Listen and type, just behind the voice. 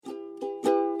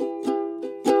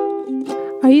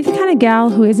Are you the kind of gal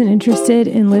who isn't interested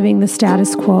in living the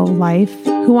status quo life,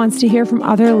 who wants to hear from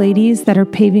other ladies that are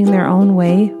paving their own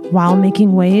way while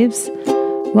making waves?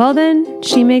 Well then,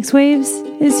 She Makes Waves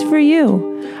is for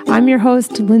you. I'm your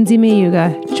host, Lindsay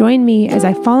Mayuga. Join me as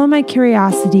I follow my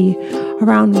curiosity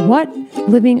around what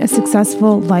living a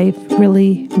successful life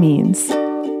really means.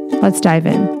 Let's dive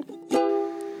in.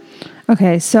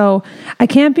 Okay, so I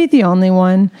can't be the only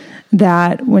one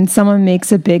that when someone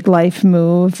makes a big life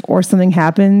move or something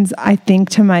happens, I think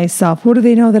to myself, what do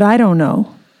they know that I don't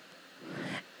know?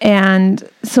 And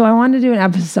so I wanted to do an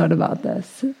episode about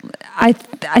this. I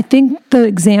think the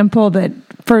example that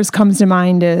first comes to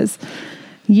mind is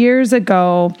years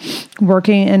ago,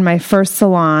 working in my first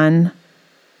salon,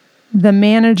 the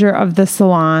manager of the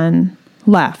salon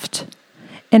left.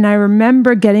 And I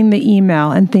remember getting the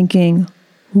email and thinking,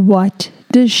 what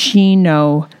does she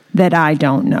know that I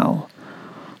don't know?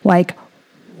 Like,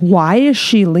 why is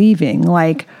she leaving?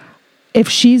 Like, if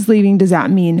she's leaving, does that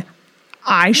mean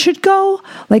I should go?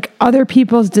 Like, other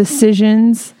people's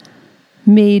decisions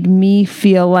made me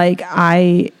feel like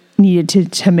I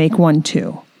needed to make one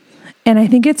too. And I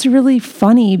think it's really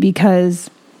funny because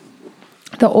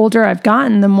the older I've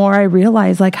gotten, the more I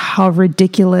realize like how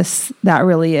ridiculous that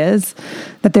really is,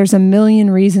 that there's a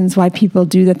million reasons why people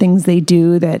do the things they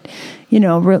do, that, you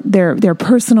know, their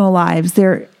personal lives,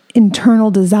 their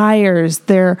internal desires,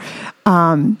 their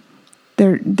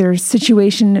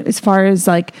situation as far as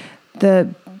like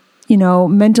the, you know,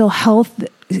 mental health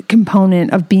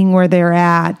component of being where they're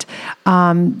at,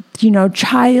 you know,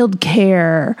 child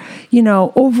care, you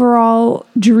know, overall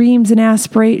dreams and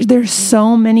aspirations. There's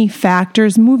so many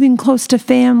factors, moving close to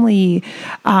family,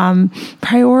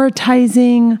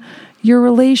 prioritizing your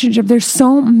relationship. There's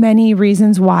so many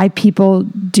reasons why people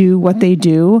do what they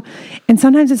do. And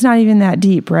sometimes it's not even that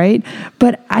deep, right?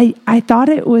 But I thought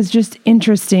it was just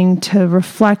interesting to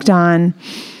reflect on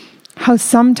how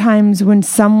sometimes when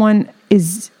someone,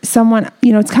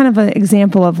 you know, it's kind of an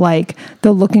example of like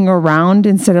the looking around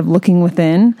instead of looking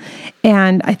within.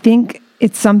 And I think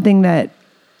it's something that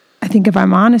I think, if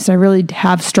I'm honest, I really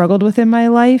have struggled with in my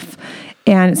life.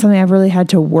 And it's something I've really had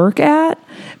to work at.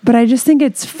 But I just think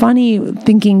it's funny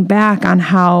thinking back on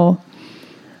how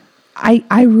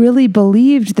I really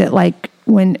believed that like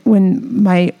when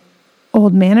my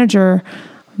old manager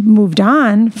moved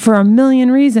on for a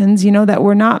million reasons, you know, that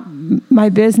were not my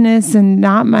business and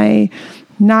not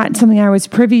something I was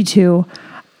privy to,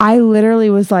 I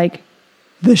literally was like,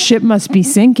 the ship must be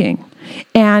sinking.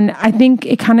 And I think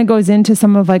it kind of goes into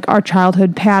some of like our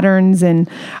childhood patterns and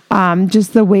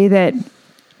just the way that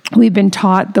we've been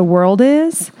taught the world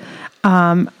is.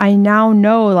 I now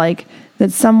know like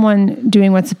that someone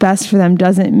doing what's best for them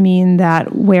doesn't mean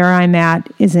that where I'm at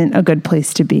isn't a good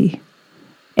place to be.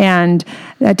 And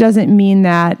that doesn't mean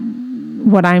that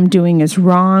what I'm doing is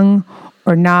wrong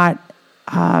or not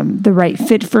the right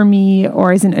fit for me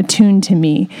or isn't attuned to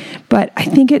me. But I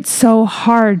think it's so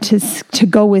hard to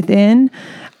go within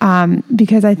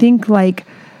because I think like,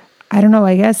 I don't know,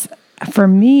 I guess for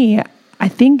me, I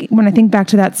think when I think back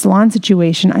to that salon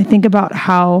situation, I think about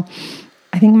how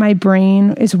I think my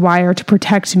brain is wired to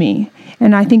protect me.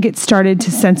 And I think it started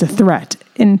to sense a threat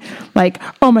and like,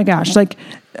 oh my gosh, like,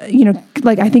 you know,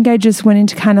 like I think I just went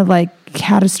into kind of like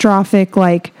catastrophic,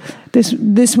 like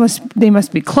they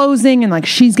must be closing and like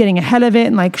she's getting ahead of it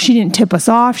and like she didn't tip us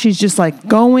off. She's just like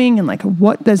going and like,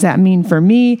 what does that mean for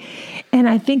me? And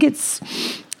I think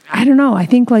I don't know. I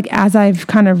think like as I've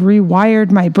kind of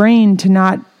rewired my brain to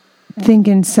not think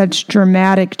in such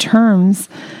dramatic terms,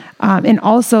 and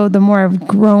also the more I've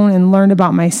grown and learned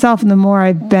about myself and the more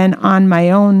I've been on my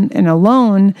own and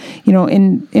alone, you know,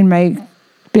 in my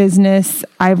business,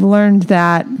 I've learned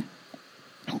that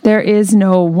there is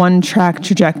no one track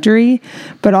trajectory,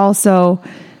 but also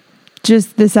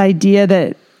just this idea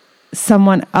that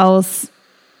someone else,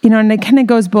 you know, and it kind of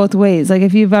goes both ways. Like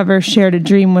if you've ever shared a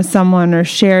dream with someone or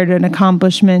shared an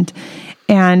accomplishment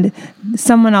and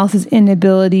someone else's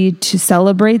inability to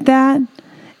celebrate that,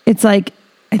 it's like,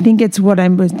 I think it's what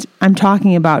I'm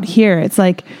talking about here. It's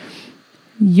like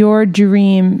your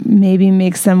dream maybe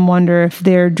makes them wonder if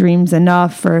their dream's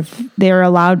enough or if they're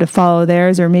allowed to follow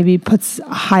theirs, or maybe puts a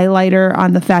highlighter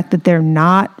on the fact that they're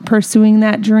not pursuing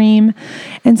that dream.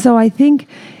 And so I think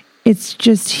it's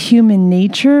just human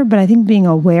nature, but I think being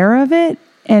aware of it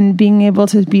and being able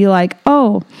to be like,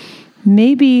 oh,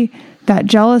 maybe that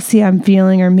jealousy I'm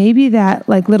feeling, or maybe that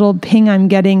like little ping I'm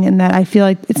getting and that I feel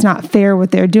like it's not fair what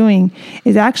they're doing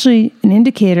is actually an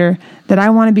indicator that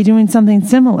I want to be doing something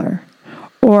similar.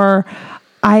 Or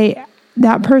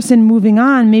that person moving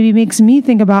on maybe makes me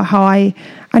think about how I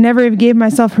never gave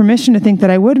myself permission to think that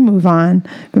I would move on,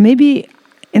 but maybe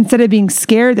instead of being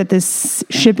scared that this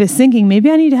ship is sinking,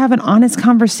 maybe I need to have an honest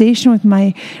conversation with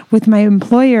my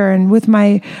employer and with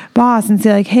my boss and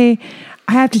say like, hey,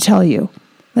 I have to tell you,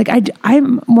 like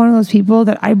I'm one of those people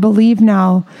that I believe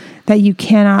now that you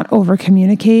cannot over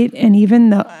communicate. And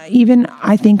even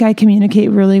I think I communicate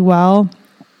really well,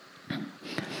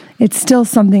 it's still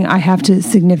something I have to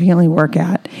significantly work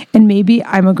at. And maybe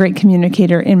I'm a great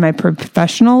communicator in my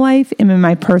professional life, and in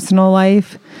my personal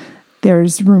life,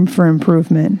 there's room for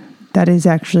improvement. That is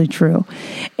actually true.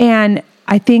 And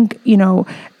I think,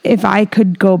 if I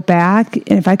could go back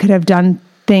and if I could have done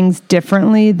things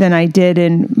differently than I did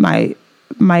in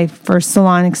my first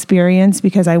salon experience,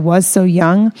 because I was so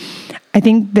young, I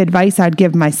think the advice I'd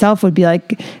give myself would be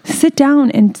like, sit down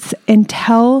and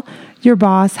tell your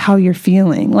boss how you're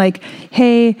feeling. Like,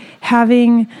 hey,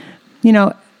 having,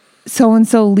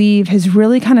 so-and-so leave is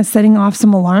really kind of setting off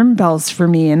some alarm bells for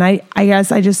me. And I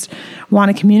guess I just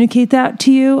want to communicate that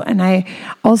to you. And I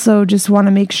also just want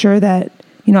to make sure that,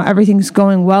 everything's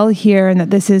going well here and that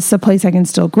this is a place I can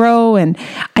still grow. And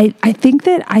I think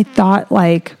that I thought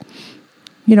like,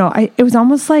 it was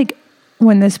almost like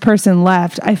when this person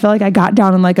left, I felt like I got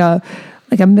down in like a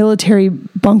military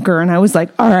bunker, and I was like,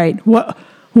 all right, what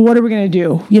are we going to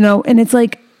do? And it's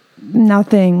like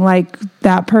nothing, like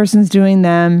that person's doing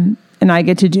them and I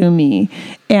get to do me.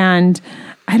 And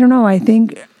I don't know, I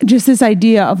think just this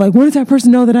idea of like, what does that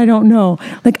person know that I don't know?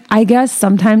 Like, I guess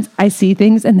sometimes I see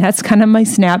things and that's kind of my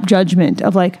snap judgment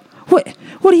of like, what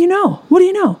do you know? What do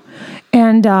you know?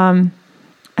 And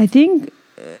I think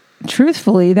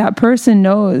truthfully, that person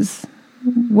knows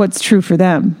what's true for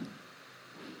them.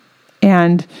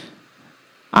 And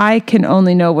I can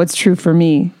only know what's true for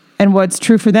me. And what's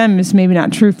true for them is maybe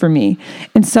not true for me.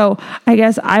 And so I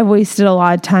guess I wasted a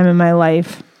lot of time in my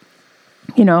life,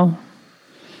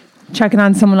 checking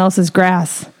on someone else's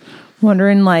grass,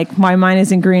 wondering like why mine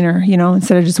isn't greener,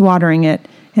 instead of just watering it.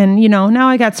 And, now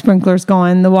I got sprinklers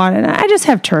going, the water, and I just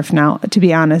have turf now, to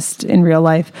be honest, in real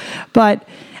life. But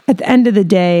at the end of the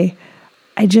day,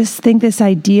 I just think this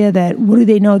idea that what do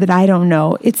they know that I don't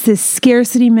know? It's this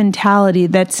scarcity mentality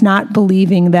that's not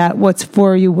believing that what's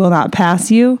for you will not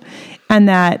pass you, and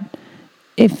that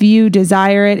if you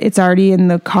desire it, it's already in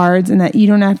the cards, and that you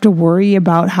don't have to worry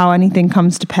about how anything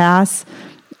comes to pass.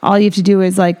 All you have to do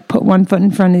is like put one foot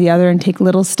in front of the other and take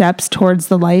little steps towards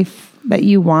the life that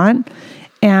you want.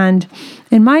 And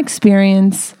in my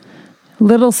experience,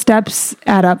 little steps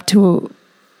add up to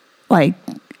like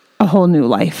a whole new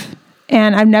life.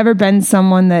 And I've never been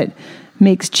someone that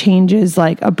makes changes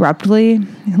like abruptly,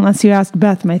 unless you ask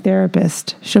Beth, my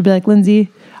therapist. She'll be like, Lindsay,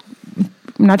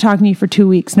 I'm not talking to you for 2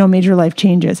 weeks, no major life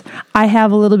changes. I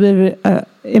have a little bit of an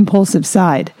impulsive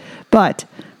side, but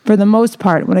for the most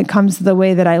part, when it comes to the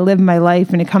way that I live my life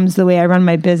and it comes to the way I run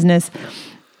my business,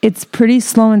 it's pretty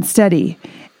slow and steady.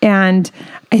 And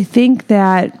I think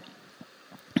that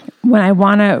when I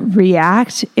want to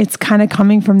react, it's kind of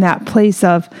coming from that place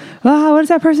of, what does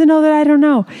that person know that I don't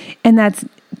know? And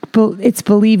it's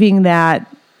believing that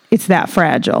it's that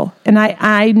fragile. And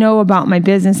I know about my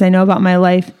business, I know about my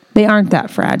life, they aren't that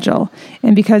fragile.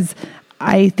 And because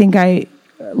I think I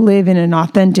live in an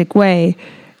authentic way,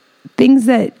 things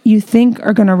that you think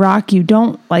are going to rock you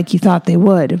don't like you thought they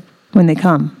would when they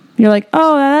come. You're like,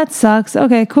 oh, that sucks.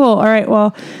 Okay, cool. All right,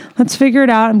 well, let's figure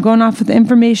it out. I'm going off with the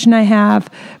information I have.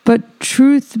 But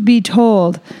truth be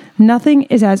told, nothing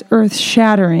is as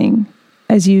earth-shattering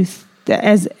as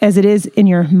it is in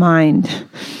your mind.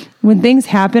 When things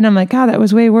happen, I'm like, God, that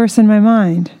was way worse in my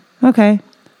mind. Okay,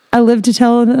 I live to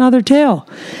tell another tale.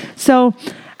 So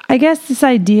I guess this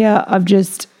idea of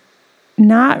just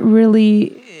not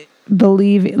really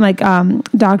believing, like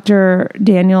Dr.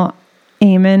 Daniel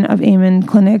Amen of Amen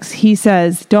Clinics, he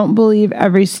says, don't believe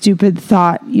every stupid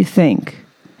thought you think.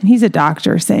 And he's a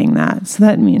doctor saying that, so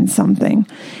that means something.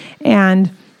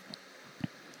 And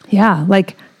yeah,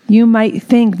 like you might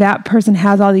think that person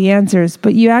has all the answers,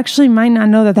 but you actually might not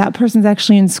know that that person's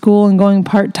actually in school and going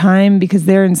part-time because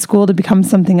they're in school to become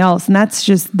something else. And that's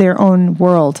just their own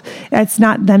world. That's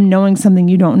not them knowing something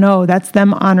you don't know. That's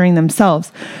them honoring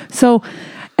themselves. So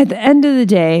at the end of the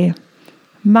day,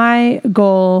 my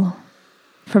goal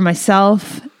for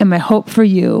myself and my hope for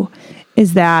you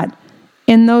is that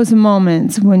in those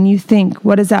moments when you think,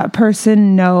 what does that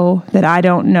person know that I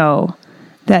don't know,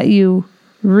 that you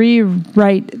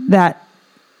rewrite that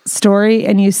story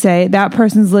and you say, that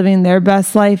person's living their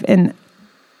best life and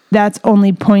that's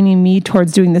only pointing me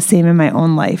towards doing the same in my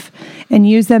own life. And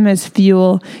use them as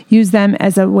fuel, use them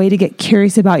as a way to get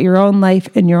curious about your own life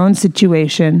and your own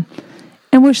situation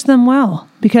and wish them well,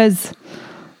 because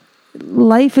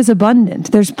life is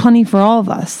abundant. There's plenty for all of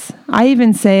us. I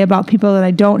even say about people that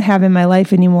I don't have in my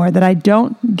life anymore that I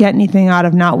don't get anything out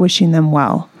of not wishing them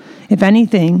well. If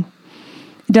anything,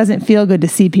 it doesn't feel good to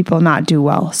see people not do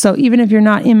well. So even if you're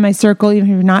not in my circle, even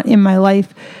if you're not in my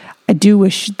life, I do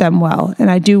wish them well. And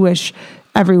I do wish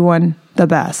everyone the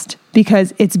best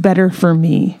because it's better for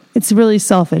me. It's really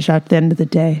selfish at the end of the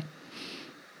day.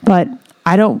 But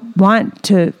I don't want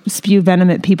to spew venom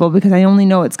at people because I only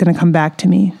know it's going to come back to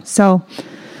me. So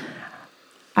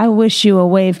I wish you a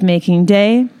wave-making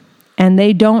day, and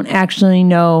they don't actually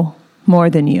know more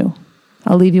than you.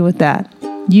 I'll leave you with that.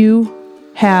 You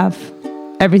have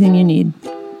everything you need.